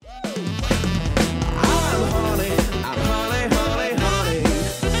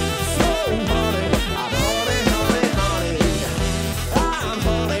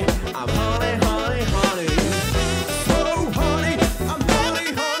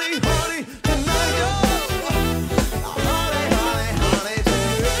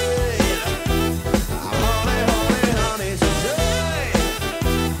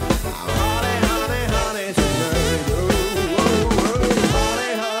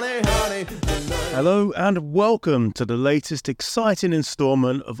Hello and welcome to the latest exciting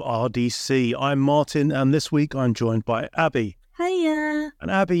instalment of RDC. I'm Martin and this week I'm joined by Abby. Hiya.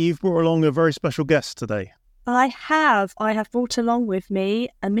 And Abby, you've brought along a very special guest today. I have brought along with me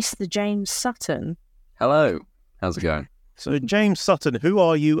a Mr. James Sutton. Hello. How's it going? So James Sutton, who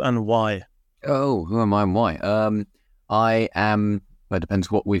are you and why? Oh, who am I and why? I am, well, it depends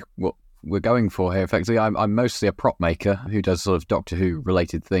what we're going for here. Effectively, I'm mostly a prop maker who does sort of Doctor Who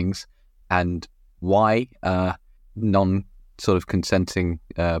related things. And why? Non sort of consenting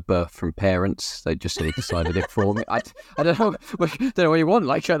birth from parents. They just sort of decided it for me. I don't know. Don't know what you want.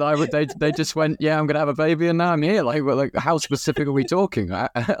 Like they just went, yeah, I'm gonna have a baby, and now I'm here. Like how specific are we talking?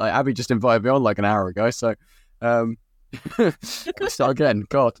 Abby just invited me on like an hour ago, so start again.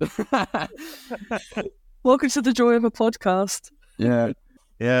 God. Welcome to the joy of a podcast.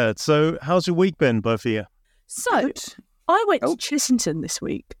 Yeah. So how's your week been, both of you? So I went to Chessington this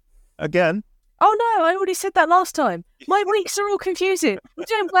week. Again? Oh no, I already said that last time. My weeks are all confusing. You're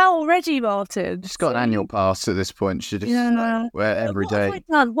doing well already, Martin. Just got an annual pass at this point. Should just wear every day.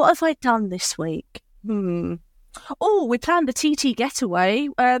 What have I done this week? Oh, we planned a TT getaway.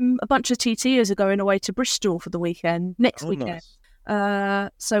 A bunch of TTers are going away to Bristol for the weekend, next weekend. Nice.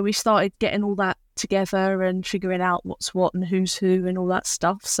 So we started getting all that together and figuring out what's what and who's who and all that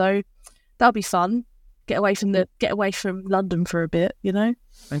stuff. So that'll be fun. Get away from London for a bit, you know.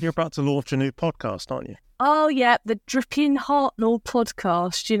 And you're about to launch a new podcast, aren't you? Oh yeah, the Dripping Hartnell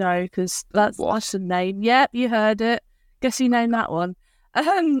podcast. You know, because that's the name. Yep, you heard it. Guess who named that one?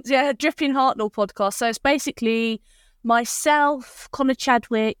 Dripping Hartnell podcast. So it's basically myself, Connor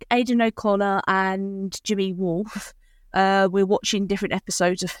Chadwick, Aidan O'Connor, and Jimmy Wolfe. We're watching different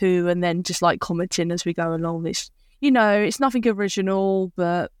episodes of Who and then just like commenting as we go along. It's nothing original,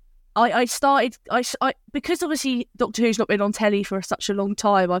 but I started because obviously Doctor Who's not been on telly for such a long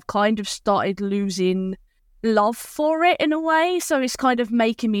time. I've kind of started losing love for it in a way, so it's kind of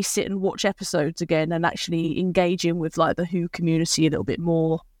making me sit and watch episodes again and actually engaging with like the Who community a little bit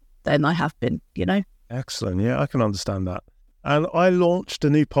more than I have been, you know. Excellent. Yeah, I can understand that. And I launched a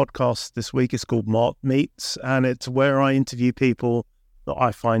new podcast this week. It's called Mark Meets, and it's where I interview people that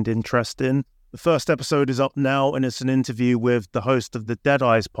I find interesting. The first episode is up now, and it's an interview with the host of the Dead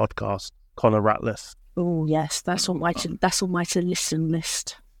Eyes podcast, Connor Ratliff. Oh yes, that's on my to listen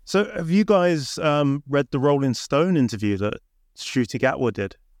list. So, have you guys read the Rolling Stone interview that Ncuti Gatwa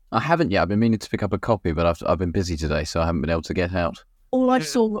did? I haven't yet. I've been meaning to pick up a copy, but I've been busy today, so I haven't been able to get out. All I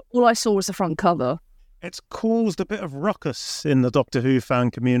saw was the front cover. It's caused a bit of ruckus in the Doctor Who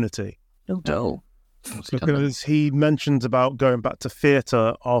fan community. Oh. Because he mentions about going back to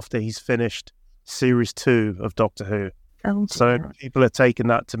theatre after he's finished Series 2 of Doctor Who. Oh, so people are taking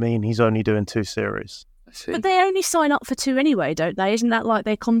that to mean he's only doing 2 series. But they only sign up for 2 anyway, don't they? Isn't that like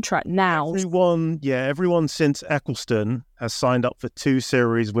their contract now? Everyone since Eccleston has signed up for 2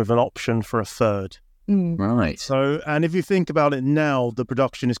 series with an option for a 3rd. Right. So, and if you think about it now, the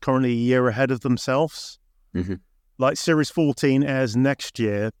production is currently a year ahead of themselves. Mm-hmm. Like Series 14 airs next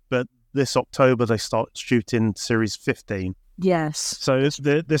year, but this October they start shooting Series 15. Yes. So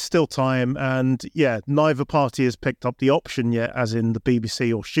there's still time, and neither party has picked up the option yet, as in the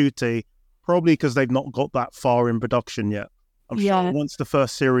BBC or Ncuti, probably because they've not got that far in production yet. I'm sure once the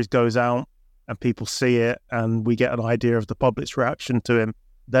first series goes out and people see it and we get an idea of the public's reaction to him,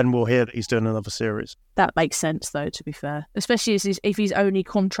 then we'll hear that he's doing another series. That makes sense, though, to be fair. Especially if he's only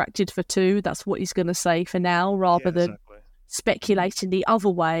contracted for 2, that's what he's going to say for now, rather than speculating the other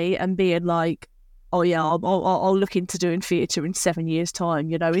way and being like, oh yeah, I'll look into doing theatre in 7 years' time.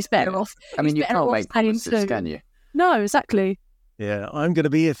 You know, he's better off. I mean, you can't make promises, can you? No, exactly. Yeah, I'm going to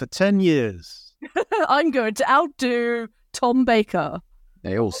be here for 10 years. I'm going to outdo Tom Baker.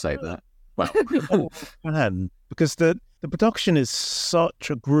 They all say that. Well, because the production is such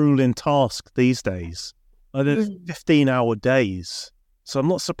a grueling task these days. There's 15-hour days. So I'm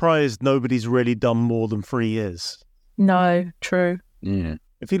not surprised nobody's really done more than 3 years. No, true. Yeah.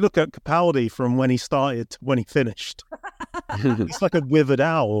 If you look at Capaldi from when he started to when he finished, he's like a withered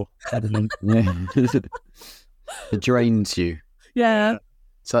owl. It drains you. Yeah.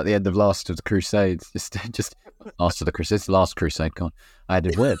 It's like the end of Last of the Crusades. Just Last of the Crusades, Last Crusade. God, I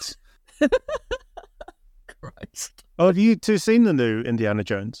added words. Christ. Oh, have you two seen the new Indiana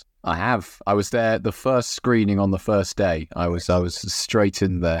Jones? I have. I was there the first screening on the first day. I was straight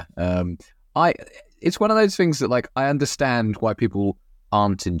in there. It's one of those things that, like, I understand why people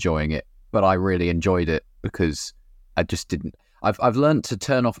aren't enjoying it, but I really enjoyed it because I just didn't. I've learned to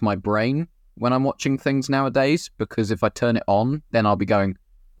turn off my brain when I'm watching things nowadays, because if I turn it on, then I'll be going,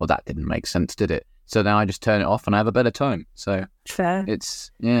 well, that didn't make sense, did it? So now I just turn it off and I have a better time. So fair.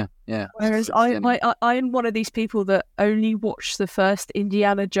 It's yeah. Whereas I'm one of these people that only watched the first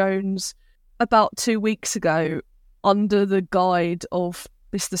Indiana Jones about 2 weeks ago under the guide of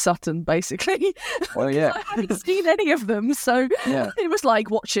Mr. Sutton, basically. Well, yeah. I haven't seen any of them, so it was like,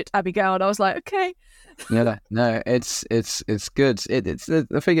 watch it, Abigail, and I was like, okay. No, it's good. It's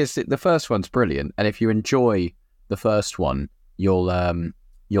the thing is, the first one's brilliant, and if you enjoy the first one, you'll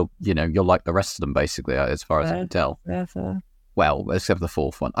like the rest of them, basically, as far as I can tell. Fair. Well, except the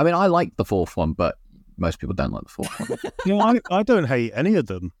fourth one. I mean, I like the fourth one, but most people don't like the fourth one. I don't hate any of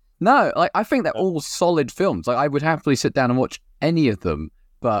them. No, I think they're all solid films. I would happily sit down and watch any of them,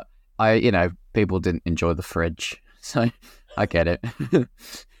 but people didn't enjoy The Fridge, so I get it.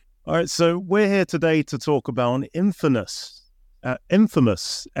 All right, so we're here today to talk about an infamous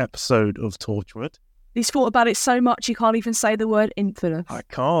episode of Torchwood. He's thought about it so much he can't even say the word infamous. I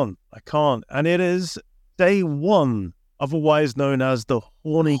can't. And it is Day One, otherwise known as the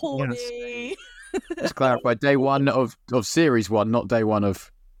Horny. Let's clarify, Day One of Series 1, not Day One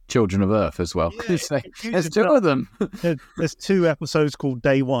of Children of Earth as well. Yeah, there's two of them. There's 2 episodes called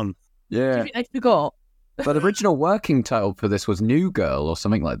Day One. Yeah. Do you think they forgot? But the original working title for this was New Girl or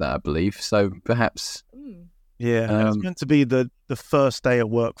something like that, I believe. So perhaps... Yeah, it's meant to be the first day of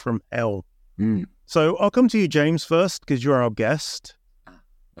work from hell. Mm. So I'll come to you, James, first, because you're our guest. Okay.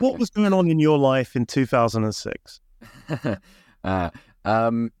 What was going on in your life in 2006? We're going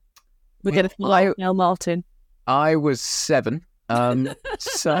to fly now, Martin. I was 7.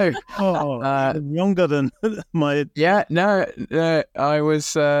 So younger than my... Yeah, no, I was,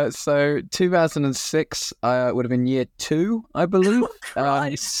 so 2006, would have been year 2, I believe.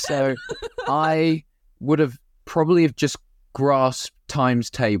 So I would have probably just grasped times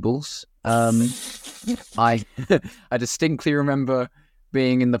tables. I distinctly remember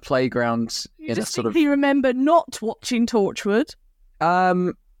being in the playground. You distinctly remember not watching Torchwood?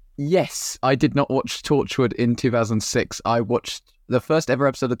 Yes, I did not watch Torchwood in 2006. I watched the first ever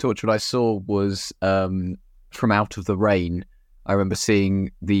episode of Torchwood I saw was from Out of the Rain. I remember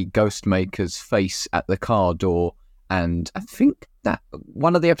seeing the Ghostmaker's face at the car door, and I think that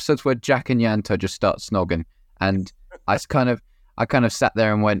one of the episodes where Jack and Yanto just start snogging, and I kind of sat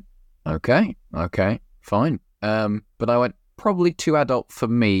there and went, okay, fine. But I went probably too adult for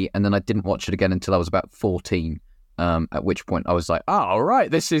me, and then I didn't watch it again until I was about 14. At which point I was like, all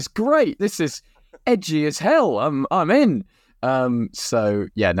right, this is great. This is edgy as hell. I'm in. So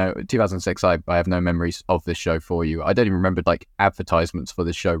yeah, no, 2006, I have no memories of this show for you. I don't even remember like advertisements for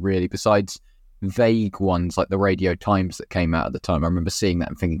this show really, besides vague ones like the Radio Times that came out at the time. I remember seeing that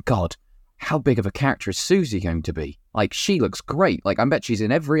and thinking, God, how big of a character is Susie going to be? Like, she looks great. Like, I bet she's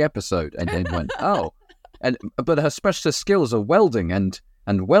in every episode. And then went, but her specialist skills are welding and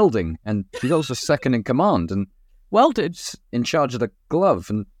welding, and she's also second in command and welded in charge of the glove,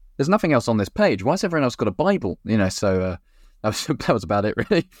 and there's nothing else on this page. Why's everyone else got a Bible? So that was about it,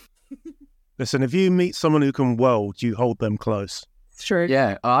 really. Listen, if you meet someone who can weld, you hold them close. It's true.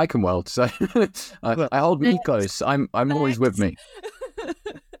 Yeah, I can weld, so I hold me close. I'm always with me.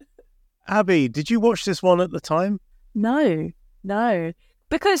 Abby, did you watch this one at the time? No,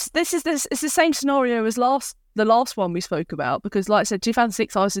 because it's the same scenario as the last one we spoke about. Because, like I said,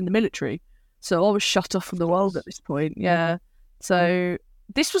 2006, I was in the military. So I was shut off from the world at this point, yeah. So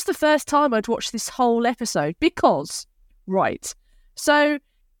this was the first time I'd watched this whole episode because, so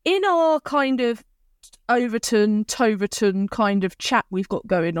in our kind of Toverton kind of chat we've got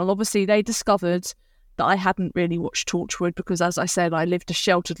going on, obviously they discovered that I hadn't really watched Torchwood because, as I said, I lived a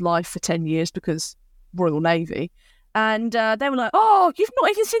sheltered life for 10 years because Royal Navy. And they were like, oh, you've not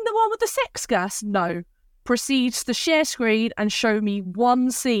even seen the one with the sex gas? No. Proceeds to share screen and show me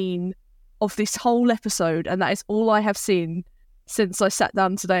one scene of this whole episode, and that is all I have seen since I sat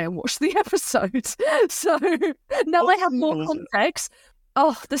down today and watched the episode. So now I have more context.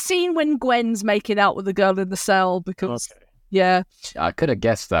 Oh, the scene when Gwen's making out with the girl in the cell, because yeah, I could have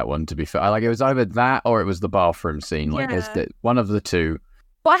guessed that one, to be fair. Like, it was either that or it was the bathroom scene. Like, it's one of the two.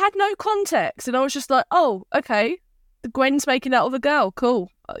 But I had no context, and I was just like, oh, okay, the Gwen's making out with a girl,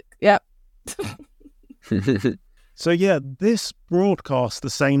 cool. Yeah. So yeah, this broadcast the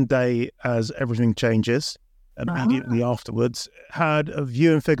same day as Everything Changes, immediately afterwards, had a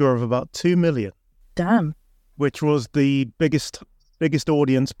viewing figure of about 2 million. Damn. Which was the biggest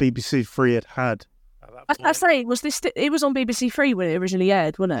audience BBC Three had. I say, it was on BBC Three when it originally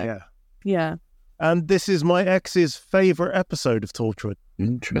aired, wasn't it? Yeah. And this is my ex's favourite episode of Torchwood.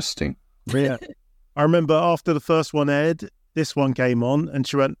 Interesting. Yeah. I remember after the first one aired, this one came on, and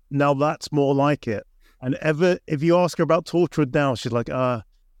she went, now that's more like it. And if you ask her about Torchwood now, she's like,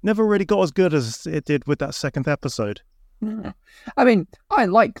 never really got as good as it did with that second episode. Yeah. I mean, I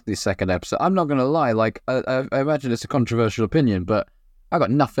like the second episode. I'm not going to lie. Like, I imagine it's a controversial opinion, but I got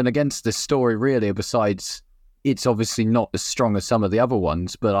nothing against this story really, besides it's obviously not as strong as some of the other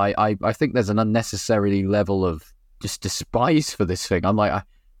ones, but I think there's an unnecessary level of just despise for this thing. I'm like,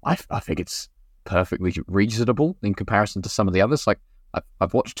 I think it's perfectly reasonable in comparison to some of the others. Like,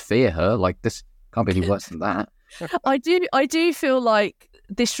 I've watched Fear Her. Like, this can't be any worse than that. I do feel like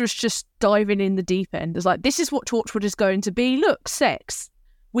this was just diving in the deep end. It's like, this is what Torchwood is going to be. Look, sex.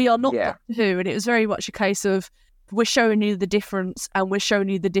 We are not Doctor Who. And it was very much a case of, we're showing you the difference, and we're showing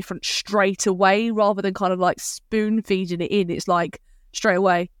you the difference straight away, rather than kind of like spoon feeding it in. It's like straight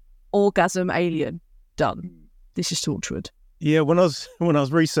away, orgasm, alien, done. This is Torchwood. Yeah, when I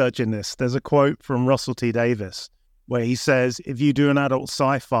was researching this, there's a quote from Russell T Davies where he says, if you do an adult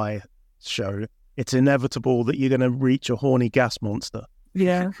sci-fi show, it's inevitable that you're going to reach a horny gas monster.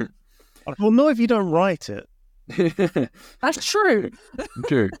 Yeah. Well, not if you don't write it. That's true.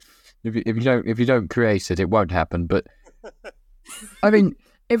 True. If you don't create it, it won't happen. But I mean,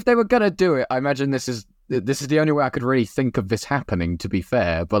 if they were gonna do it, I imagine this is the only way I could really think of this happening. To be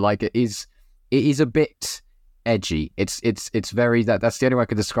fair, but like it is a bit edgy. It's very that's the only way I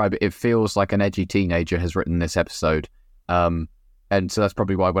could describe it. It feels like an edgy teenager has written this episode, and so that's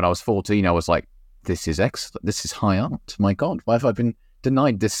probably why when I was 14, I was like, "This is excellent. This is high art. My God, why have I been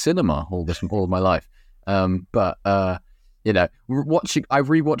denied this cinema all of my life?" But you know, I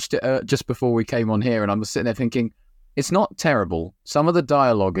rewatched it just before we came on here, and I was sitting there thinking, it's not terrible. Some of the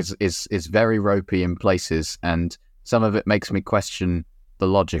dialogue is very ropey in places, and some of it makes me question the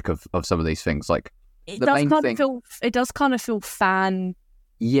logic of some of these things. Like, it does kind of feel fan.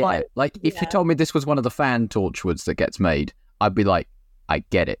 Yeah, like if you told me this was one of the fan Torchwoods that gets made, I'd be like, I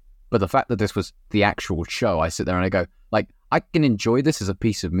get it. But the fact that this was the actual show, I sit there and I go, like, I can enjoy this as a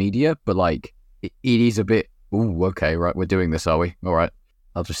piece of media, but like, it is a bit, ooh, okay, right, we're doing this, are we? All right,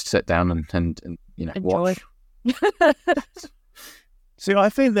 I'll just sit down and you know, enjoy. Watch. See, I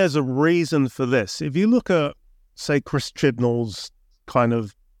think there's a reason for this. If you look at, say, Chris Chibnall's kind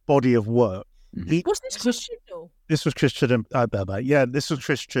of body of work. Was this Chris Chibnall? This was Chris Chibnall. Yeah, this was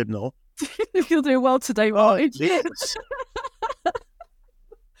Chris Chibnall. You're doing well today, Martin. Yes.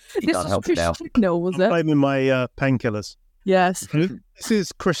 This was Chris Chibnall, was it? I'm blaming my painkillers. Yes. This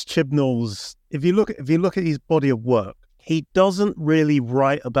is Chris Chibnall's. If you look at his body of work, he doesn't really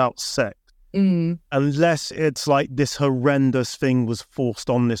write about sex unless it's like this horrendous thing was forced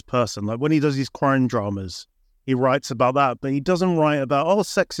on this person. Like when he does his crime dramas, he writes about that, but he doesn't write about, oh,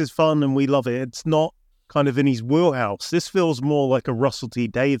 sex is fun and we love it. It's not kind of in his wheelhouse. This feels more like a Russell T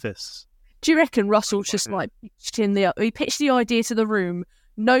Davies. Do you reckon Russell just like pitched the idea to the room?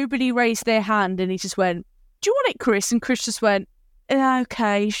 Nobody raised their hand, and he just went, "Do you want it, Chris?" And Chris just went,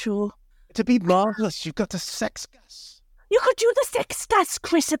 "Okay, sure." To be marvellous, you've got the sex gas. You could do the sex gas,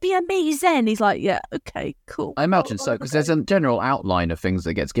 Chris. It'd be amazing. He's like, "Yeah, okay, cool." I imagine so, because there's a general outline of things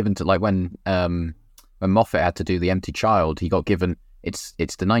that gets given to, like when Moffat had to do The Empty Child, he got given it's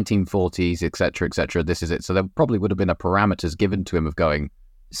the 1940s, etc., etc. This is it. So there probably would have been a parameters given to him of going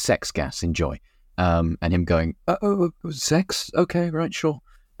sex gas, enjoy, and him going, oh, sex, okay, right, sure,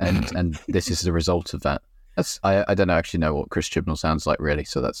 and this is the result of that. I don't actually know what Chris Chibnall sounds like really,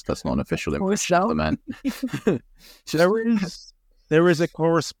 so that's not an official impression of the man. There is a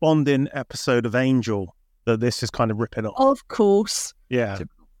corresponding episode of Angel that this is kind of ripping off. Of course. Yeah.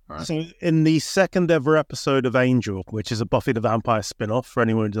 Right. So in the second ever episode of Angel, which is a Buffy the Vampire spin-off for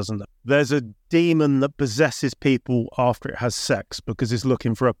anyone who doesn't know, there's a demon that possesses people after it has sex because it's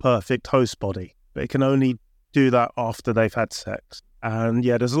looking for a perfect host body. But it can only do that after they've had sex. And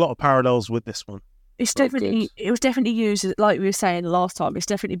yeah, there's a lot of parallels with this one. It was definitely used, like we were saying last time, it's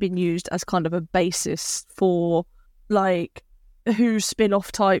definitely been used as kind of a basis for like Who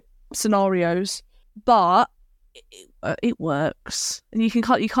spin-off type scenarios, but it works, and you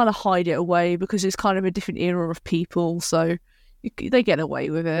kind of hide it away because it's kind of a different era of people, so they get away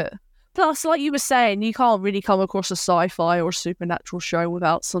with it. Plus, like you were saying, you can't really come across a sci-fi or a supernatural show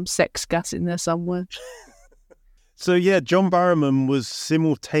without some sex gas in there somewhere. So yeah, John Barrowman was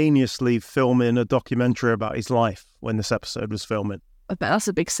simultaneously filming a documentary about his life when this episode was filming. I bet that's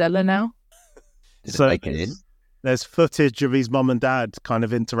a big seller now. Did it make it in? There's footage of his mum and dad kind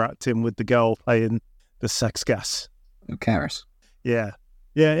of interacting with the girl playing the sex gas. Oh, Karis. Yeah.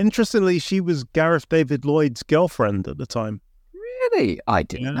 Yeah, interestingly, she was Gareth David Lloyd's girlfriend at the time. Really? I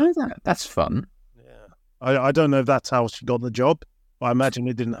didn't know that. That's fun. Yeah. I don't know if that's how she got the job, but I imagine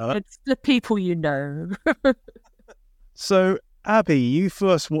it didn't hurt. It's the people you know. So, Abby, you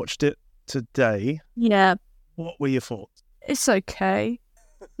first watched it today. Yeah. What were your thoughts? It's okay.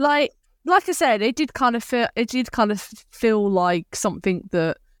 like I said, it did kind of feel like something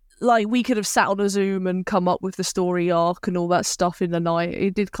that, like, we could have sat on a Zoom and come up with the story arc and all that stuff in the night.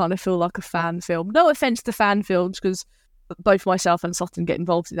 It did kind of feel like a fan film. No offense to fan films, because both myself and Sutton get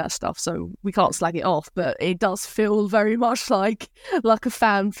involved in that stuff, so we can't slag it off, but it does feel very much like a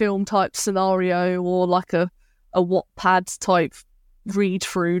fan film type scenario, or like a Wattpad type read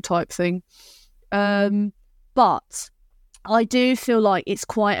through type thing. But I do feel like it's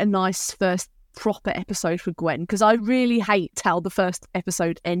quite a nice first proper episode for Gwen, because I really hate how the first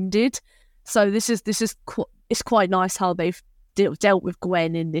episode ended. So it's quite nice how they've dealt with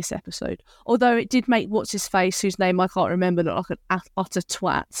Gwen in this episode. Although it did make what's his face, whose name I can't remember, look like an utter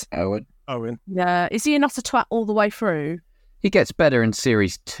twat. Owen. Yeah, is he an utter twat all the way through? He gets better in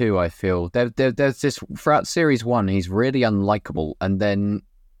series 2, I feel. There's this, throughout series 1, he's really unlikable, and then,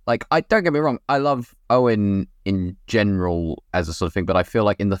 like, I don't get me wrong, I love Owen in general as a sort of thing, but I feel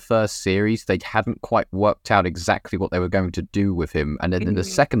like in the first series they hadn't quite worked out exactly what they were going to do with him, and then in the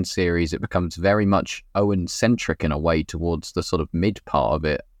second series it becomes very much Owen-centric in a way towards the sort of mid part of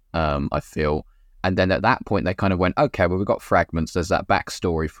it, I feel. And then at that point they kind of went, okay, well, we've got fragments, there's that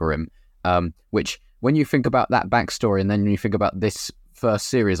backstory for him, which, when you think about that backstory and then you think about this first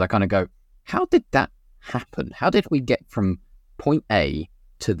series, I kind of go, how did that happen? How did we get from point A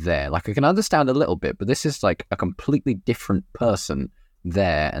to there? Like, I can understand a little bit, but this is like a completely different person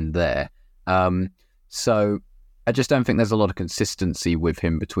there and there. So I just don't think there's a lot of consistency with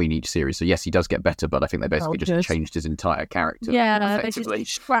him between each series. So yes, he does get better, but I think they basically just changed his entire character. Yeah, they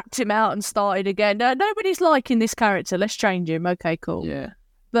just scrapped him out and started again. No, nobody's liking this character. Let's change him. Okay, cool. Yeah.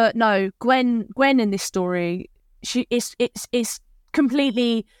 But no, Gwen in this story, it's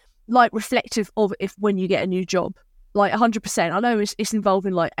completely like reflective of when you get a new job, like 100%. I know it's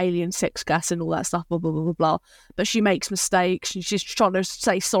involving like alien sex gas and all that stuff, blah blah blah blah blah. But she makes mistakes. She's just trying to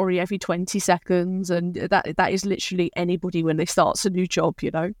say sorry every 20 seconds, and that is literally anybody when they start a new job,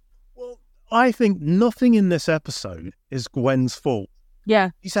 you know. Well, I think nothing in this episode is Gwen's fault. Yeah,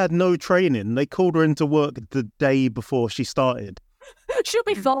 she's had no training. They called her into work the day before she started. She'll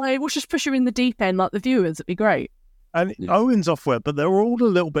be fine. We'll just push her in the deep end like the viewers. It'd be great. And Owen's off with it, but they're all a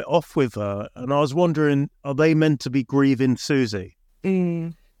little bit off with her. And I was wondering, are they meant to be grieving Susie?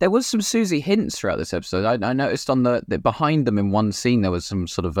 There was some Susie hints throughout this episode. I noticed on the behind them in one scene, there was some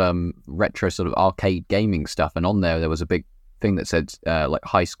sort of retro sort of arcade gaming stuff. And on there was a big thing that said like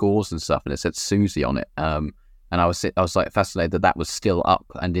high scores and stuff. And it said Susie on it. And I was like fascinated that was still up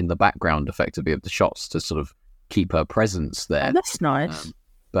and in the background effectively of the shots to sort of keep her presence there. Oh, that's nice.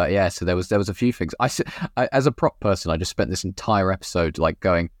 But yeah, so there was a few things. I as a prop person, I just spent this entire episode like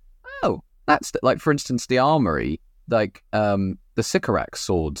going, oh, that's like, for instance, the armory, like the Sycorax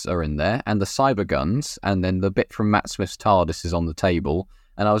swords are in there, and the cyber guns, and then the bit from Matt Smith's TARDIS is on the table,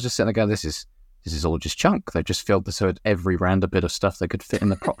 and I was just sitting there going, this is all just junk. They've just filled this with every random bit of stuff they could fit in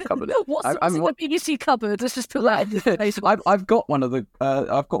the prop cupboard. What's in the BBC cupboard? Let's just put that in the table. I've got one of the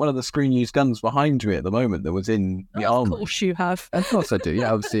screen used guns behind me at the moment that was in the armory. Of course you have. Of course I do.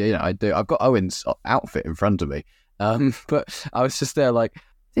 Yeah, obviously, you know, I do. I've got Owen's outfit in front of me. But I was just there like,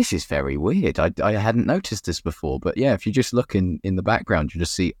 this is very weird. I hadn't noticed this before. But yeah, if you just look in the background, you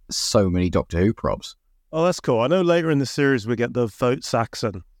just see so many Doctor Who props. Oh, that's cool. I know later in the series we get the Vote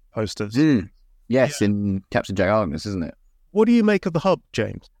Saxon posters. Yes, in Captain Jack Harkness, isn't it? What do you make of the hub,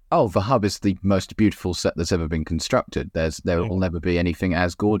 James? Oh, the hub is the most beautiful set that's ever been constructed. There will never be anything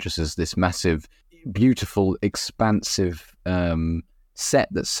as gorgeous as this massive, beautiful, expansive set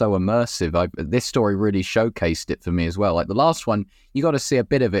that's so immersive. This story really showcased it for me as well. Like the last one, you got to see a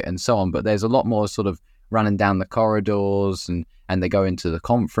bit of it and so on, but there's a lot more sort of running down the corridors, and they go into the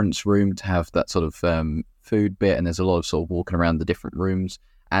conference room to have that sort of food bit, and there's a lot of sort of walking around the different rooms.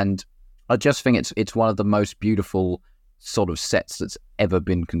 And I just think it's one of the most beautiful sort of sets that's ever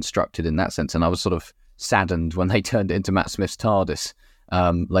been constructed in that sense. And I was sort of saddened when they turned it into Matt Smith's TARDIS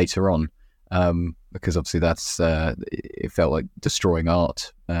later on, because obviously that's it felt like destroying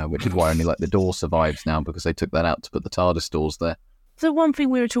art, which is why only like the door survives now, because they took that out to put the TARDIS doors there. So one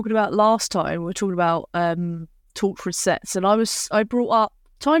thing we were talking about last time, we were talking about Torchwood sets, and I brought up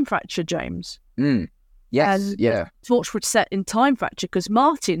Time Fracture, James. Yes, and yeah. Torchwood set in Time Fracture, because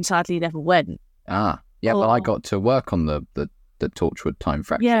Martin sadly never went. Yeah, well, I got to work on the Torchwood Time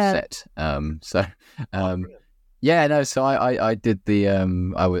Fracture set. So I did the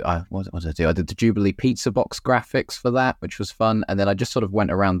what did I do? I did the Jubilee pizza box graphics for that, which was fun, and then I just sort of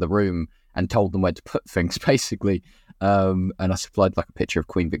went around the room and told them where to put things, basically. And I supplied like a picture of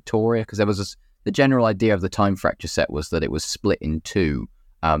Queen Victoria, because there was the general idea of the Time Fracture set was that it was split in two.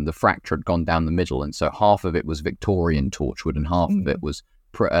 The fracture had gone down the middle, and so half of it was Victorian Torchwood and half of it was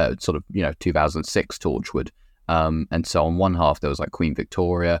sort of 2006 Torchwood. And so on one half there was like Queen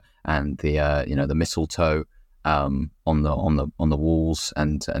Victoria and the the mistletoe on the walls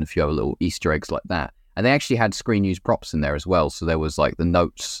and a few other little Easter eggs like that. And they actually had screen use props in there as well. So there was like the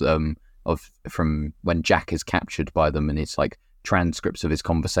notes from when Jack is captured by them, and it's like transcripts of his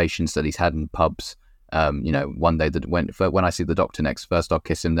conversations that he's had in pubs. One day that when I see the Doctor next, first I'll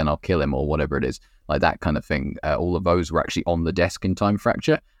kiss him, then I'll kill him, or whatever it is, like that kind of thing. All of those were actually on the desk in Time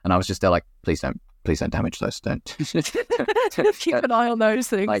Fracture, and I was just there like, please don't damage those. Don't keep an eye on those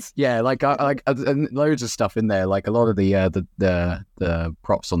things. And loads of stuff in there. Like a lot of the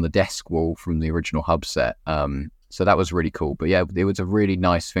props on the desk were all from the original Hub set. So that was really cool. But yeah, it was a really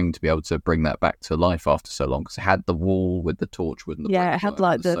nice thing to be able to bring that back to life after so long, because it had the wall with the Torchwood and the it had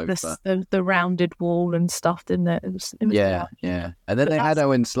like the rounded wall and stuff, didn't it? It was yeah. And then they had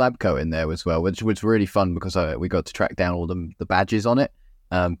Owen Slabco in there as well, which was really fun because we got to track down all the badges on it,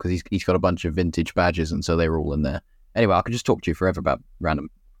 because he's got a bunch of vintage badges, and so they were all in there. Anyway, I could just talk to you forever about random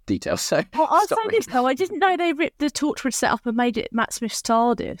details. So I'll say this though, I didn't know they ripped the Torchwood set up and made it Matt Smith's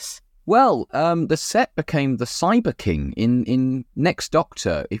TARDIS. Well, the set became the Cyber King in Next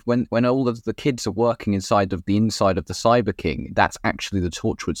Doctor. When all of the kids are working inside of the Cyber King, that's actually the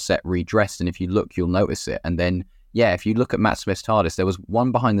Torchwood set redressed. And if you look, you'll notice it. And then, if you look at Matt Smith's TARDIS, there was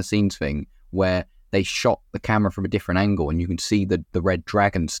one behind the scenes thing where they shot the camera from a different angle, and you can see the red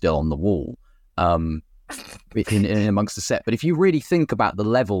dragon still on the wall, in amongst the set. But if you really think about the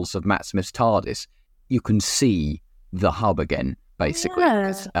levels of Matt Smith's TARDIS, you can see the hub again. Basically,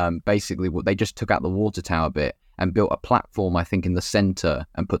 basically, they just took out the water tower bit and built a platform, I think, in the centre,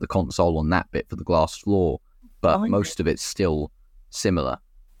 and put the console on that bit for the glass floor. But most of it's still similar.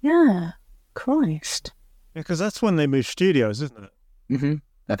 Yeah, Christ. Yeah, because that's when they moved studios, isn't it? Mm-hmm.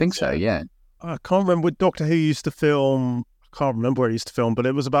 I think so. Yeah. I can't remember what Doctor Who used to film. I can't remember where he used to film, but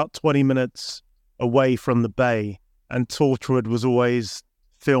it was about 20 minutes away from the bay, and Torchwood was always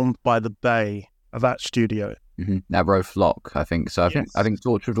filmed by the bay of that studio. Mm-hmm. At Roath Lock, I think. So I think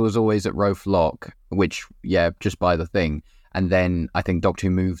Torchwood was always at Roath Lock, which, just by the thing. And then I think Doctor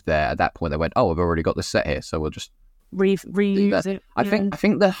Who moved there. At that point, they went, "Oh, I've already got this set here, so we'll just reuse it." I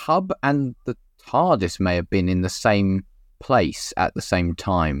think the hub and the TARDIS may have been in the same place at the same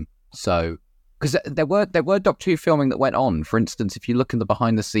time. So, because there were Doctor Who filming that went on. For instance, if you look in the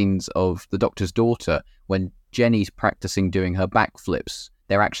behind the scenes of the Doctor's Daughter, when Jenny's practicing doing her backflips,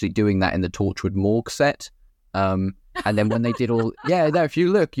 they're actually doing that in the Torchwood morgue set. And then when they did if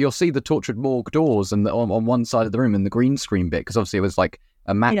you look, you'll see the Torchwood morgue doors and on one side of the room and the green screen bit, because obviously it was like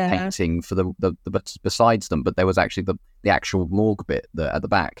a matte painting for the besides them, but there was actually the actual morgue bit at the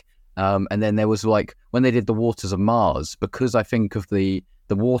back. And then there was like when they did the Waters of Mars, because I think of the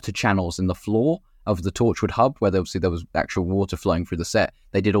water channels in the floor of the Torchwood hub, where there was actual water flowing through the set.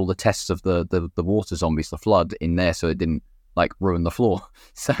 They did all the tests of the water zombies, the flood in there, so it didn't like ruin the floor.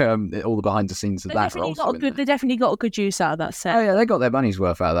 So all the behind the scenes of that are also they definitely got a good use out of that set. Oh yeah, they got their money's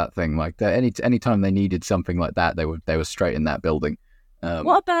worth out of that thing. Like any time they needed something like that, they were straight in that building.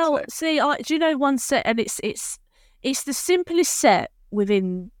 What about do you know one set, and it's the simplest set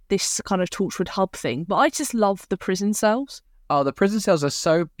within this kind of Torchwood hub thing, but I just love the prison cells. Oh, the prison cells are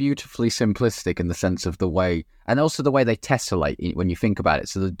so beautifully simplistic in the sense of the way, and also the way they tessellate when you think about it.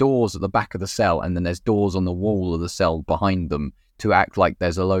 So the doors at the back of the cell, and then there's doors on the wall of the cell behind them to act like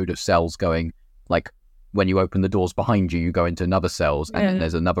there's a load of cells going, like when you open the doors behind you, you go into another cells, and then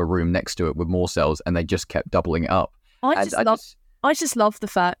there's another room next to it with more cells, and they just kept doubling it up. I just love the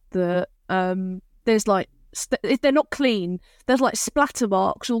fact that there's like, they're not clean. There's like splatter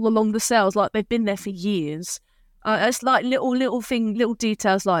marks all along the cells, like they've been there for years. It's like little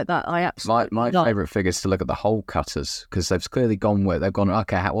details like that. I absolutely my favourite figure is to look at the hole cutters, because they've clearly gone where they've gone,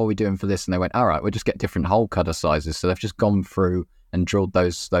 okay, what are we doing for this? And they went, all right, we'll just get different hole cutter sizes. So they've just gone through and drilled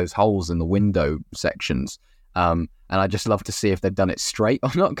those holes in the window sections. And I just love to see if they've done it straight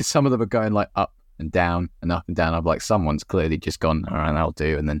or not, because some of them are going like up and down and up and down. I'm like, someone's clearly just gone, all right, that'll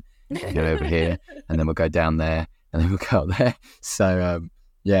do. And then go over here, and then we'll go down there, and then we'll go up there. So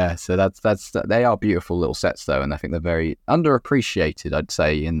so that's they are beautiful little sets though, and I think they're very underappreciated, I'd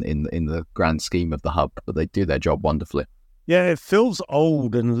say, in the grand scheme of the hub, but they do their job wonderfully. Yeah, it feels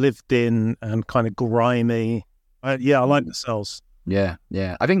old and lived in and kind of grimy. I like the cells. Yeah.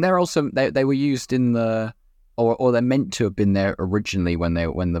 I think they're also they were used in the or they're meant to have been there originally when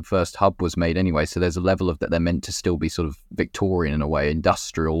the first hub was made anyway. So there's a level of that they're meant to still be sort of Victorian in a way,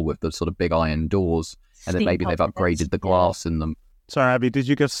 industrial with the sort of big iron doors, and then maybe they've upgraded the glass in them. Sorry, Abby, did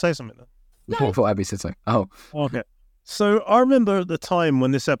you get to say something then? No. I thought Abby said something. Oh, okay. So I remember at the time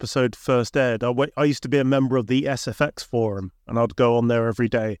when this episode first aired, I used to be a member of the SFX forum, and I'd go on there every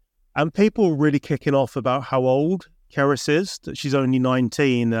day. And people were really kicking off about how old Keris is, that she's only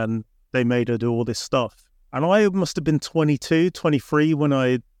 19 and they made her do all this stuff. And I must have been 22, 23 when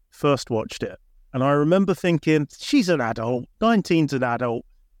I first watched it. And I remember thinking, she's an adult, 19's an adult.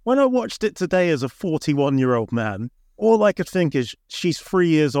 When I watched it today as a 41-year-old man, all I could think is she's 3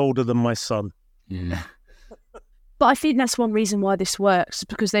 years older than my son. Yeah. But I think that's one reason why this works,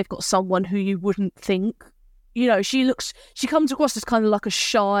 because they've got someone who you wouldn't think. You know, she comes across as kind of like a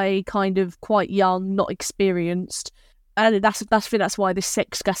shy, kind of quite young, not experienced. And I think that's why this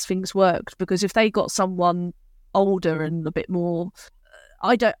sex gas thing's worked, because if they got someone older and a bit more,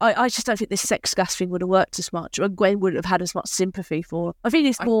 I just don't think this sex gas thing would have worked as much, or Gwen wouldn't have had as much sympathy for her. I think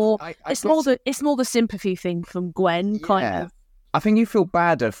it's more it's more the sympathy thing from Gwen, kind of. I think you feel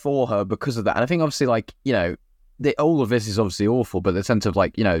badder for her because of that. And I think obviously, like, you know, all of this is obviously awful, but the sense of,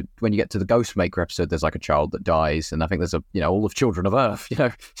 like, you know, when you get to the Ghostmaker episode, there's like a child that dies, and I think there's all of Children of Earth, you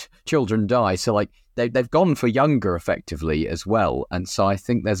know, children die. So like they've gone for younger effectively as well, and so I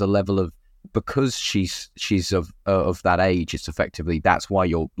think there's a level of, because she's of that age, it's effectively, that's why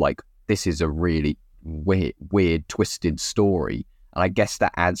you're like, this is a really weird twisted story, and I guess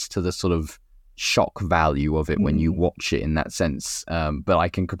that adds to the sort of shock value of it when you watch it in that sense. But I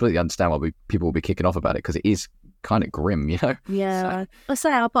can completely understand why people will be kicking off about it, because it is kind of grim, you know. Yeah,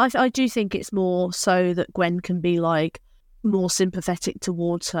 but I do think it's more so that Gwen can be like more sympathetic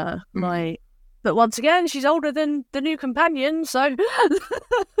towards her, like. But once again, she's older than the new companion, so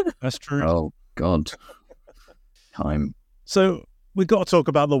that's true. Oh God, time. So we got to talk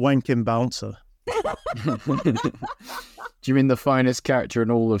about the wanking bouncer. Do you mean the finest character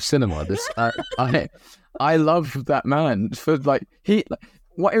in all of cinema? This I love that man for like it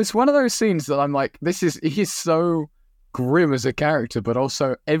was one of those scenes that I'm like, he's so grim as a character, but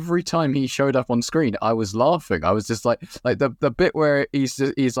also every time he showed up on screen, I was laughing. I was just like the bit where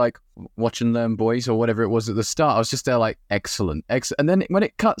he's like watching them boys or whatever it was at the start. I was just there like, excellent. And then when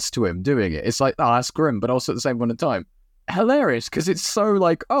it cuts to him doing it, it's like, oh, that's grim, but also at the same point in time, hilarious, because it's so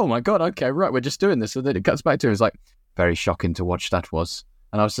like, oh my God, okay, right, we're just doing this. And then it cuts back to him. It's like, very shocking to watch that was.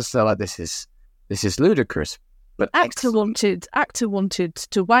 And I was just there like, this is ludicrous. But actor wanted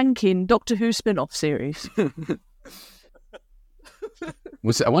to wank in Doctor Who spin-off series. I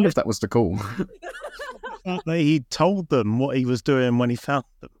wonder if that was the call. He told them what he was doing when he found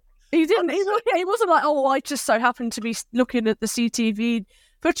them. He didn't. He wasn't like, oh, I just so happened to be looking at the CTV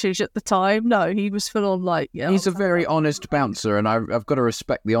footage at the time. No, he was full on like, yeah. He's a very honest bouncer, and I've got to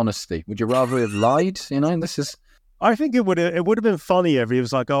respect the honesty. Would you rather have lied? You know, this is. I think it would have been funny if he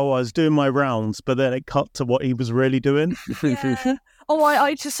was like, oh, I was doing my rounds, but then it cut to what he was really doing. Yeah. Oh,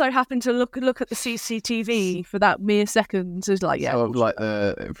 I just so happened to look at the CCTV for that mere second. It was like, yeah. So, like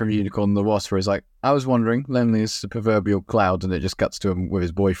from Unicorn and the Wasp, where he's like, I was wondering, lonely as the proverbial cloud, and it just cuts to him with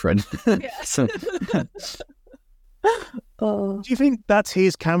his boyfriend. Yes. Do you think that's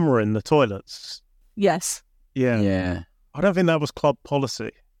his camera in the toilets? Yes. Yeah. I don't think that was club policy.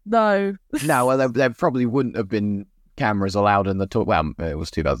 No. No, well, there probably wouldn't have been cameras allowed in the toilet. Well, it was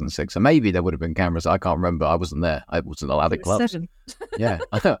 2006, so maybe there would have been cameras. I can't remember. I wasn't there. I wasn't allowed at clubs. 7. Yeah,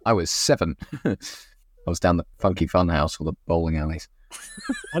 I was 7. I was down the funky fun house or the bowling alleys.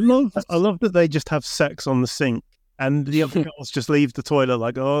 I love that they just have sex on the sink, and the other girls just leave the toilet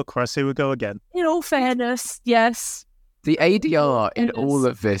like, oh Christ, here we go again. In all fairness, yes. The ADR in all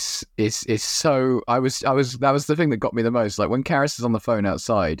of this is so. That was the thing that got me the most. Like when Karis is on the phone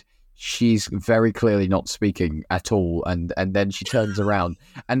outside, she's very clearly not speaking at all, and then she turns around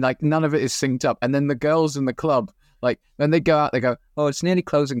and like none of it is synced up. And then the girls in the club, like when they go out, they go, "Oh, it's nearly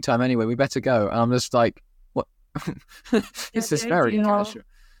closing time anyway. We better go." And I'm just like, "What?" This is very casual.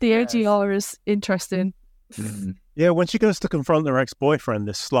 The ADR is interesting. Mm. Yeah, when she goes to confront her ex-boyfriend,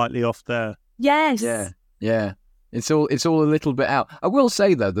 they're slightly off there. Yes. Yeah. It's all a little bit out. I will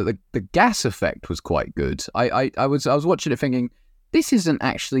say though that the gas effect was quite good. I was watching it thinking, this isn't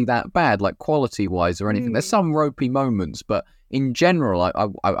actually that bad, like quality wise or anything. There's some ropey moments, but in general,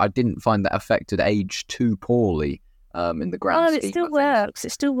 I didn't find that affected age too poorly. In the grand scheme. It still works.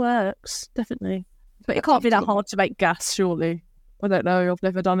 It still works, definitely. But it can't be that hard to make gas, surely. I don't know. I've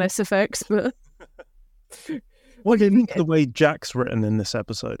never done SFX, but what do you think of the way Jack's written in this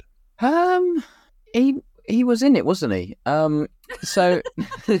episode? He was in it, wasn't he? So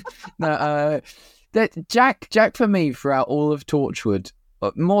no, that Jack for me throughout all of Torchwood,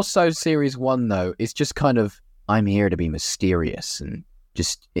 more so series 1 though, is just kind of, I'm here to be mysterious and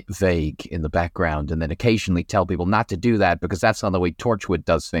just vague in the background, and then occasionally tell people not to do that because that's not the way Torchwood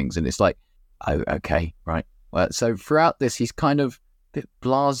does things. And it's like, oh, okay, right, So throughout this, he's kind of a bit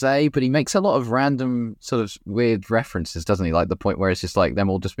blasé, but he makes a lot of random sort of weird references, doesn't he? Like the point where it's just like them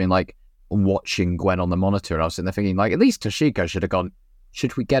all just being like watching Gwen on the monitor, and I was sitting there thinking, like, at least Toshiko should have gone,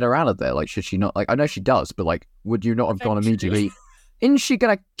 should we get her out of there? Like, should she not? Like, I know she does, but like, would you not have gone immediately? Isn't she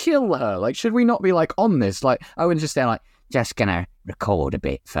gonna kill her? Like, should we not be like on this? Like, Owen's just there like, just gonna record a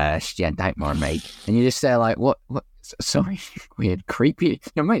bit first. Yeah, don't mind me. And you're just there like, what? Sorry, weird, creepy.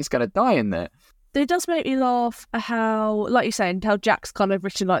 Your mate's gonna die in there. It does make me laugh at how, like you're saying, how Jack's kind of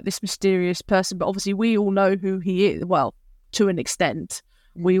written like this mysterious person, but obviously we all know who he is. Well, to an extent,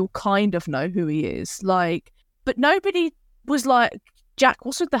 we all kind of know who he is. Like, but nobody was like, Jack,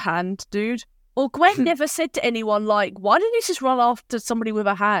 what's with the hand, dude? Or Gwen never said to anyone, like, why did he just run after somebody with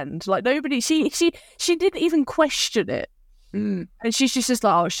a hand? Like, nobody, she didn't even question it. And she's just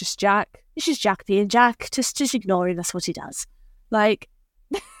like, oh, it's just Jack. It's just Jack being Jack. Just ignore him. That's what he does. Like,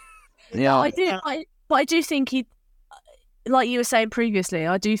 yeah, I do think he, like you were saying previously,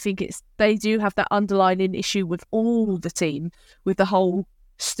 I do think they do have that underlying issue with all the team, with the whole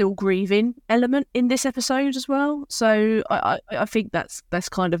still grieving element in this episode as well. So I think that's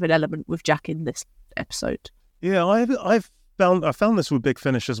kind of an element with Jack in this episode. Yeah, I found this with Big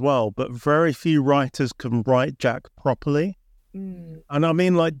Finish as well, but very few writers can write Jack properly. And I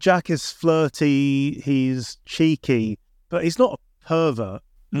mean, like, Jack is flirty, he's cheeky, but he's not a pervert.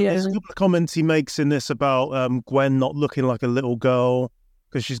 Yeah. There's a couple of comments he makes in this about Gwen not looking like a little girl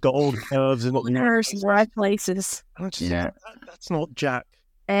because she's got all the curves and all the nerves in the right places. That's not Jack.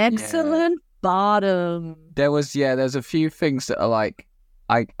 Excellent bottom. There's a few things that are like,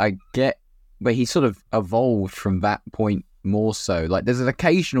 I get where he sort of evolved from that point more so. Like, there's an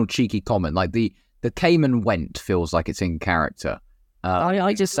occasional cheeky comment, like the Cayman went feels like it's in character.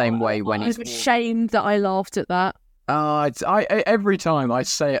 I just same way when I was ashamed that I laughed at that. Every time I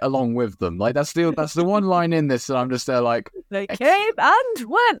say it along with them, like that's the one line in this that I'm just there like, they came and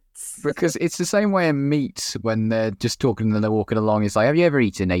went, because it's the same way in Meat when they're just talking and they're walking along. It's like, have you ever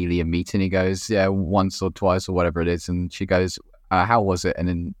eaten alien meat? And he goes, yeah, once or twice or whatever it is. And she goes, how was it? And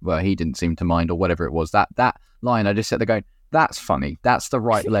then, well, he didn't seem to mind or whatever it was. That line, I just sat there going, that's funny. That's the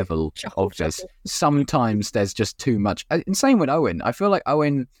right level of this. Sometimes there's just too much. And same with Owen. I feel like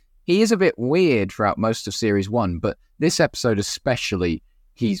Owen, he is a bit weird throughout most of series 1, but this episode especially,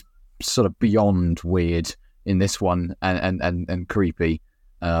 he's sort of beyond weird in this one and creepy.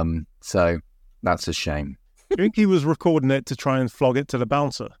 So that's a shame. I think he was recording it to try and flog it to the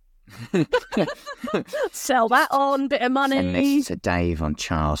bouncer. Sell that on, bit of money. Send this to Dave on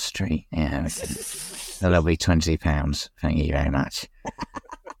Charles Street. Yeah, that'll be £20. Thank you very much.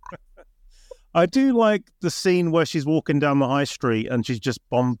 I do like the scene where she's walking down the high street and she's just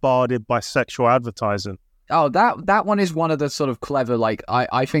bombarded by sexual advertising. Oh, that one is one of the sort of clever, like,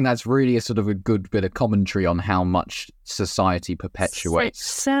 I think that's really a sort of a good bit of commentary on how much society perpetuates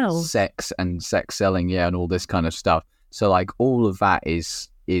sex and sex selling, yeah, and all this kind of stuff. So, like, all of that is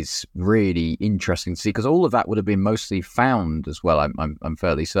really interesting to see, because all of that would have been mostly found as well, I'm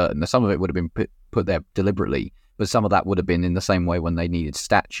fairly certain. Some of it would have been put there deliberately, but some of that would have been in the same way when they needed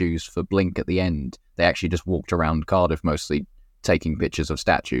statues for Blink at the end. They actually just walked around Cardiff mostly taking pictures of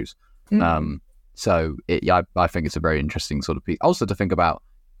statues. So I think it's a very interesting sort of piece. Also to think about,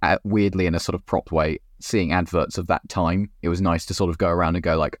 weirdly in a sort of prop way, seeing adverts of that time, it was nice to sort of go around and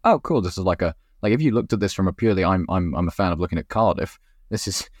go like, oh cool, this is like if you looked at this from a purely I'm a fan of looking at Cardiff, this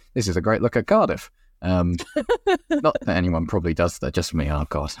is a great look at Cardiff. Not that anyone probably does that, just me, oh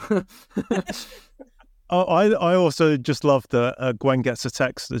god. I also just love that Gwen gets a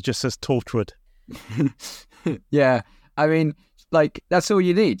text that just says Torchwood. Yeah, I mean, like, that's all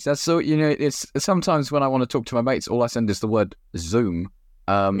you need. That's all, you know, it's sometimes when I want to talk to my mates, all I send is the word Zoom.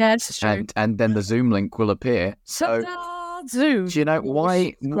 Yeah, it's true. And then the Zoom link will appear. So, Zoom. do you know,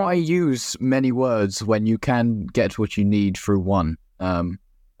 why use many words when you can get what you need through one?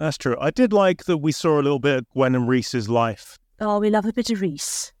 That's true. I did like that we saw a little bit of Gwen and Reese's life. Oh, we love a bit of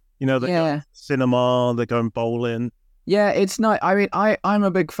Reese. You know, they go to cinema, they're going bowling. Yeah, it's nice. I mean, I'm a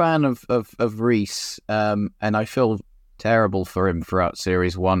big fan of Reese, and I feel terrible for him throughout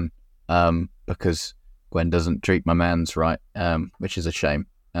series 1, because Gwen doesn't treat my mans right, which is a shame.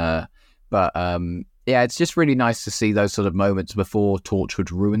 But yeah, it's just really nice to see those sort of moments before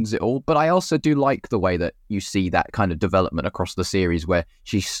Torchwood ruins it all. But I also do like the way that you see that kind of development across the series, where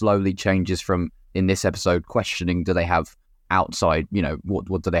she slowly changes from, in this episode, questioning, do they have outside, you know,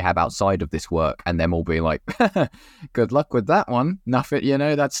 what do they have outside of this work, and them all being like, good luck with that one, nothing, you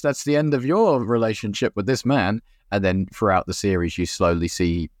know, that's the end of your relationship with this man. And then throughout the series you slowly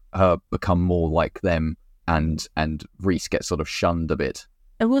see her become more like them, and Reese gets sort of shunned a bit.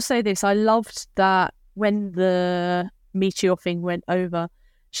 I will say this, I loved that when the meteor thing went over,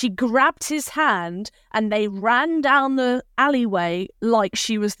 she grabbed his hand and they ran down the alleyway like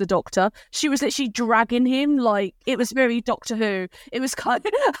she was the Doctor. She was literally dragging him like it was very Doctor Who. It was kind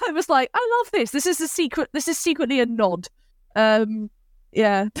of, I was like, I love this. This is a secret. This is secretly a nod.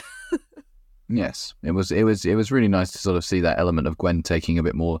 Yeah. Yes, it was really nice to sort of see that element of Gwen taking a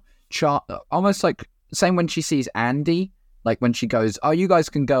bit more almost like same when she sees Andy, like when she goes, "Oh, you guys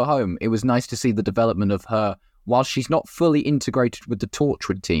can go home." It was nice to see the development of her. While she's not fully integrated with the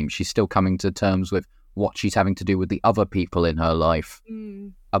Torchwood team, she's still coming to terms with what she's having to do with the other people in her life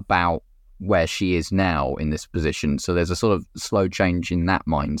about where she is now in this position. So there's a sort of slow change in that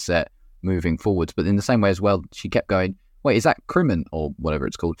mindset moving forwards. But in the same way as well, she kept going, wait, is that crimin or whatever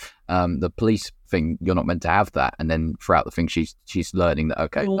it's called? The police thing, you're not meant to have that. And then throughout the thing, she's learning that,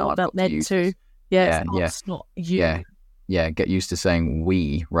 okay, no, I've got meant to. Yeah, it's not you. Yeah, get used to saying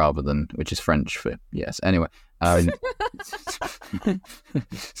we rather than, which is French for yes. Anyway, sorry.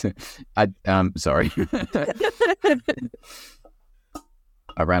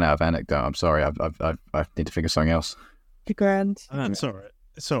 I ran out of anecdote. I'm sorry. I need to figure something else. You're grand. That's all right.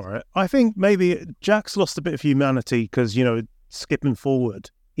 It's all right. I think maybe Jack's lost a bit of humanity because, skipping forward,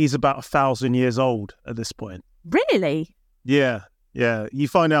 he's about 1,000 years old at this point. Really? Yeah. You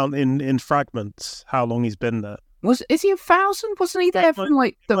find out in fragments how long he's been there. Is he 1,000? Wasn't he there from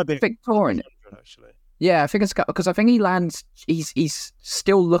like the Victorian? Actually. Yeah, I think it's because I think he lands. He's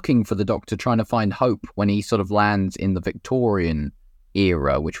still looking for the Doctor, trying to find hope when he sort of lands in the Victorian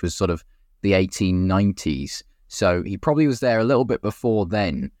era, which was sort of the 1890s. So he probably was there a little bit before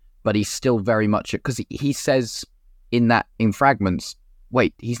then, but he's still very much because he says in fragments,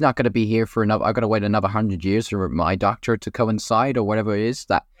 wait, he's not going to be here for another. I've got to wait another 100 years for my Doctor to coincide or whatever it is.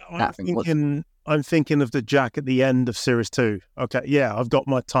 I'm thinking of the Jack at the end of series 2. Okay, yeah, I've got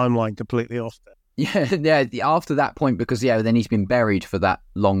my timeline completely off there. Yeah. After that point, because then he's been buried for that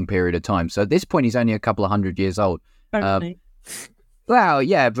long period of time. So at this point, he's only a couple of 100 years old. Well,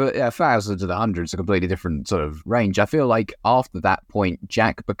 yeah, but thousands to the hundreds, a completely different sort of range. I feel like after that point,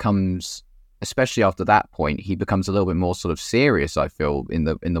 Jack becomes, especially after that point, he becomes a little bit more sort of serious. I feel in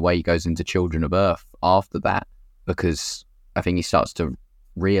the way he goes into Children of Earth after that, because I think he starts to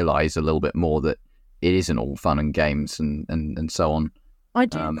realize a little bit more that it isn't all fun and games and so on. I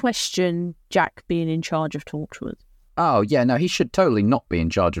do question Jack being in charge of Torchwood. Oh yeah, no, he should totally not be in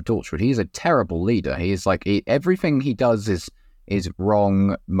charge of Torchwood. He's a terrible leader. He is like everything he does is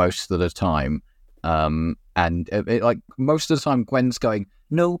wrong most of the time. And like most of the time, Gwen's going,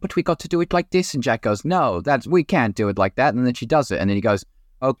 "No, but we got to do it like this," and Jack goes, "No, we can't do it like that." And then she does it, and then he goes,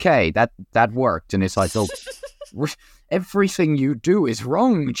 "Okay, that worked." And it's like, oh. Everything you do is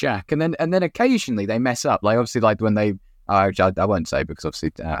wrong, Jack. And then occasionally they mess up. Like obviously, like when they, I won't say because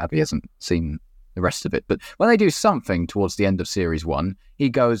obviously Abby hasn't seen the rest of it. But when they do something towards the end of series 1, he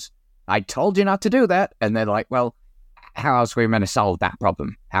goes, "I told you not to do that." And they're like, "Well, how else are we meant to solve that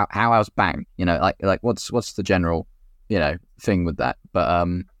problem? How else? Bang, like what's the general, thing with that?" But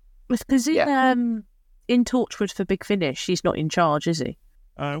because in Torchwood for Big Finish, he's not in charge, is he?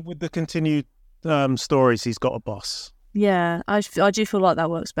 With the continued stories, he's got a boss. Yeah, I do feel like that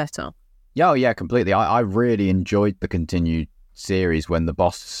works better. Oh yeah, completely. I really enjoyed the continued series when the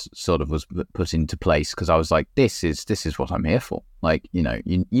boss sort of was put into place, because I was like, this is what I'm here for. Like, you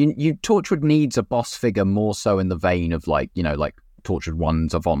Torchwood needs a boss figure more so in the vein of like Torchwood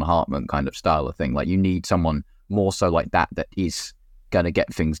 1's a Von Hartmann kind of style of thing. Like you need someone more so like that is going to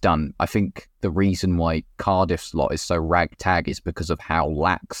get things done. I think the reason why Cardiff's lot is so ragtag is because of how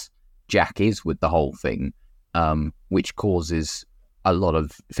lax Jack is with the whole thing, which causes a lot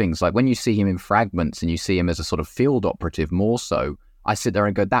of things. Like when you see him in fragments and you see him as a sort of field operative more so, I sit there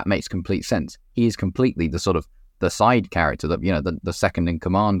and go, that makes complete sense. He is completely the sort of the side character, that the second in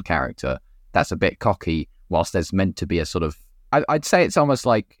command character that's a bit cocky, whilst there's meant to be a sort of, I'd say it's almost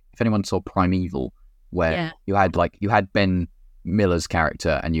like if anyone saw Primeval, where you had Ben Miller's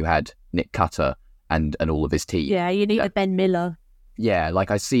character and you had Nick Cutter and all of his team. Yeah, you need a Ben Miller. Yeah,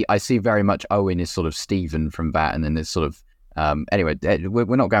 like I see very much Owen is sort of Stephen from that, and then there's sort of anyway,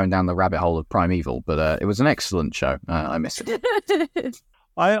 we're not going down the rabbit hole of Primeval, but it was an excellent show. I miss it.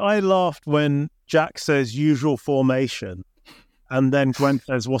 I laughed when Jack says usual formation, and then Gwen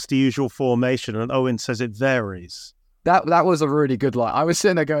says, "What's the usual formation?" and Owen says it varies. That was a really good line. I was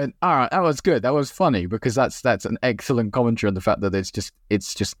sitting there going, all right, that was good. That was funny, because that's an excellent commentary on the fact that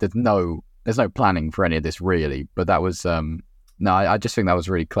it's just there's no planning for any of this really. But that was no, I just think that was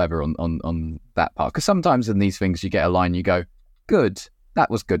really clever on that part. Because sometimes in these things you get a line, you go, good,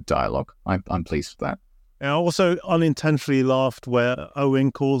 that was good dialogue. I'm pleased with that. I also unintentionally laughed where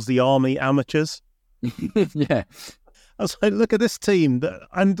Owen calls the army amateurs. Yeah. I was like, look at this team.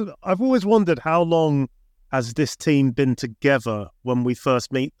 And I've always wondered, how long has this team been together when we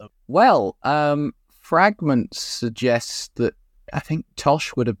first meet them? Well, fragments suggest that I think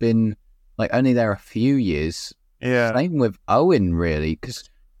Tosh would have been like only there a few years. Yeah. Same with Owen, really, because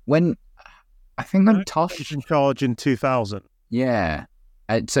when Tosh was in charge in 2000. Yeah.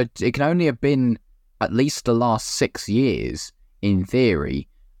 So it can only have been at least the last 6 years, in theory,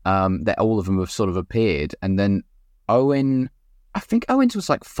 that all of them have sort of appeared. And then Owen, I think Owens was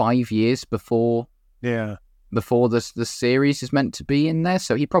like 5 years before the series is meant to be in there.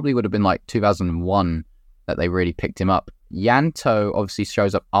 So he probably would have been like 2001 that they really picked him up. Yanto obviously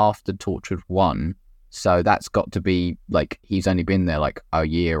shows up after Torchwood 1. So that's got to be like he's only been there like a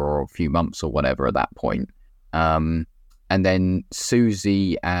year or a few months or whatever at that point. And then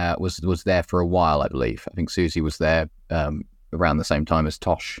Susie was there for a while, I believe. I think Susie was there around the same time as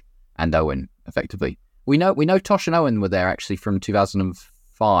Tosh and Owen, effectively. We know Tosh and Owen were there actually from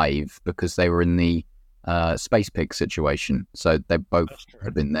 2005 because they were in the Space Pig situation. So they both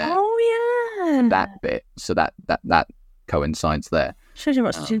had been there. Oh yeah, that bit. So that coincides there. Shows you how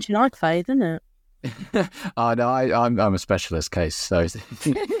much attention I paid, doesn't it? Oh no, I'm a specialist case, so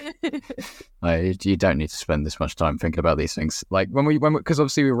you don't need to spend this much time thinking about these things. Like when because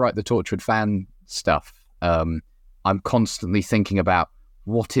obviously we write the Torchwood fan stuff. I'm constantly thinking about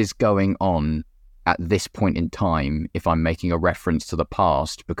what is going on at this point in time if I'm making a reference to the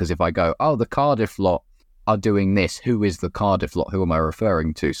past. Because if I go, oh, the Cardiff lot are doing this, who is the Cardiff lot? Who am I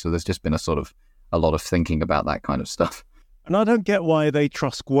referring to? So there's just been a lot of thinking about that kind of stuff. And I don't get why they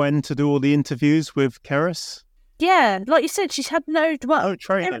trust Gwen to do all the interviews with Keris. Yeah, like you said, she's had no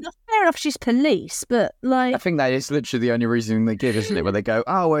training. Fair enough, she's police, but like... I think that is literally the only reason they give, isn't it? Where they go,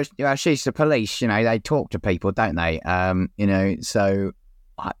 oh, well, she's the police, they talk to people, don't they? So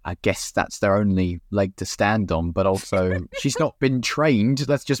I guess that's their only leg to stand on, but also she's not been trained.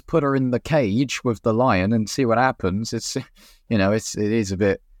 Let's just put her in the cage with the lion and see what happens. It is a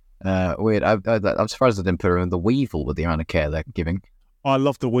bit... weird. I'm surprised they didn't put her in the Weevil with the amount of care they're giving. I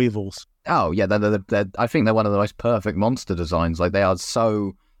love the Weevils. Oh yeah, I think they're one of the most perfect monster designs. Like they are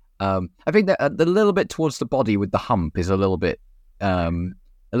so. I think that the little bit towards the body with the hump is a little bit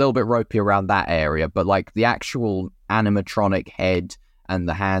ropey around that area, but like the actual animatronic head and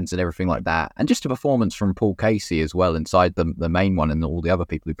the hands and everything like that, and just a performance from Paul Casey as well inside the main one and all the other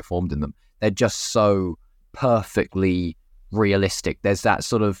people who performed in them. They're just so perfectly realistic. There's that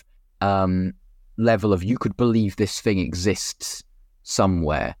sort of level of you could believe this thing exists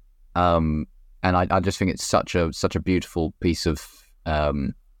somewhere, and I just think it's such a beautiful piece of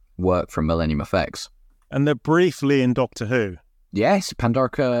work from Millennium Effects. And they're briefly in Doctor Who. Yes,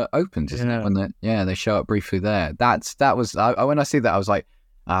 Pandorica opens, isn't it? When they show up briefly there. That was when I see that I was like,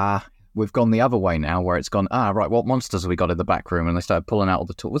 we've gone the other way now, where it's gone. Right, what monsters have we got in the back room? And they started pulling out all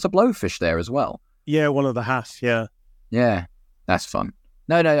the tools. Was a blowfish there as well? Yeah, one of the half. Yeah. Yeah, that's fun.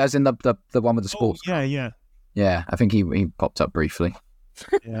 No, as in the one with the sports. Yeah. I think he popped up briefly.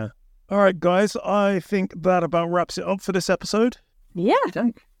 Yeah. All right, guys. I think that about wraps it up for this episode. Yeah.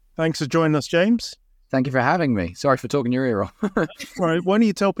 Thanks for joining us, James. Thank you for having me. Sorry for talking your ear off. All right. Why don't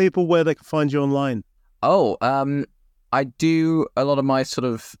you tell people where they can find you online? Oh, I do a lot of my sort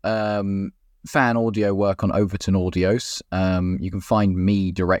of fan audio work on Overton Audios. You can find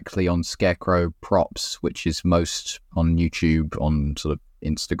me directly on Scarecrow Props, which is most on YouTube, on sort of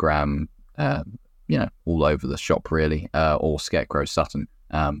Instagram, all over the shop really, or Scarecrow Sutton.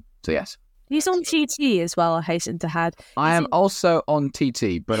 So yes. He's on TT as well, I hasten to add. I am also on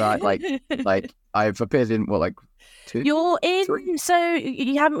TT, but I like I've appeared in two? You're in, 3? So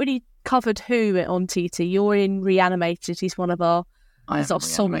you haven't really covered Who on TT. You're in Reanimated. He's one of our sort of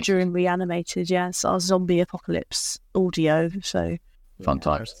soldier in Reanimated, yes, our zombie apocalypse audio. So fun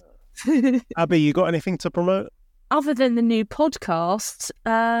times. Abby, you got anything to promote? Other than the new podcast,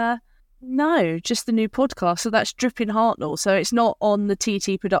 no, just the new podcast. So that's Dripping Hartnell. So it's not on the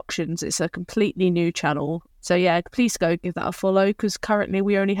TT Productions. It's a completely new channel. So yeah, please go give that a follow because currently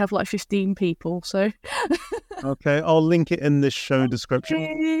we only have like 15 people. So okay, I'll link it in this show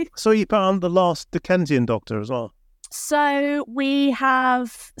description. So you put on the last Dickensian Doctor as well. So we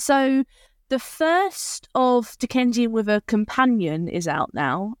have the first of Dickensian with a companion is out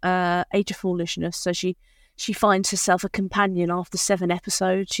now. Age of Foolishness. So she finds herself a companion after 7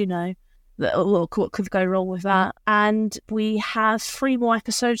 episodes. What could go wrong with that? And we have 3 more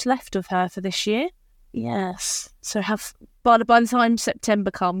episodes left of her for this year. Yes. So by the time September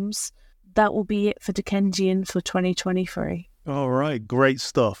comes, that will be it for Dickensian for 2023. All right, great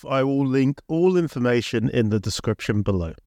stuff. I will link all information in the description below.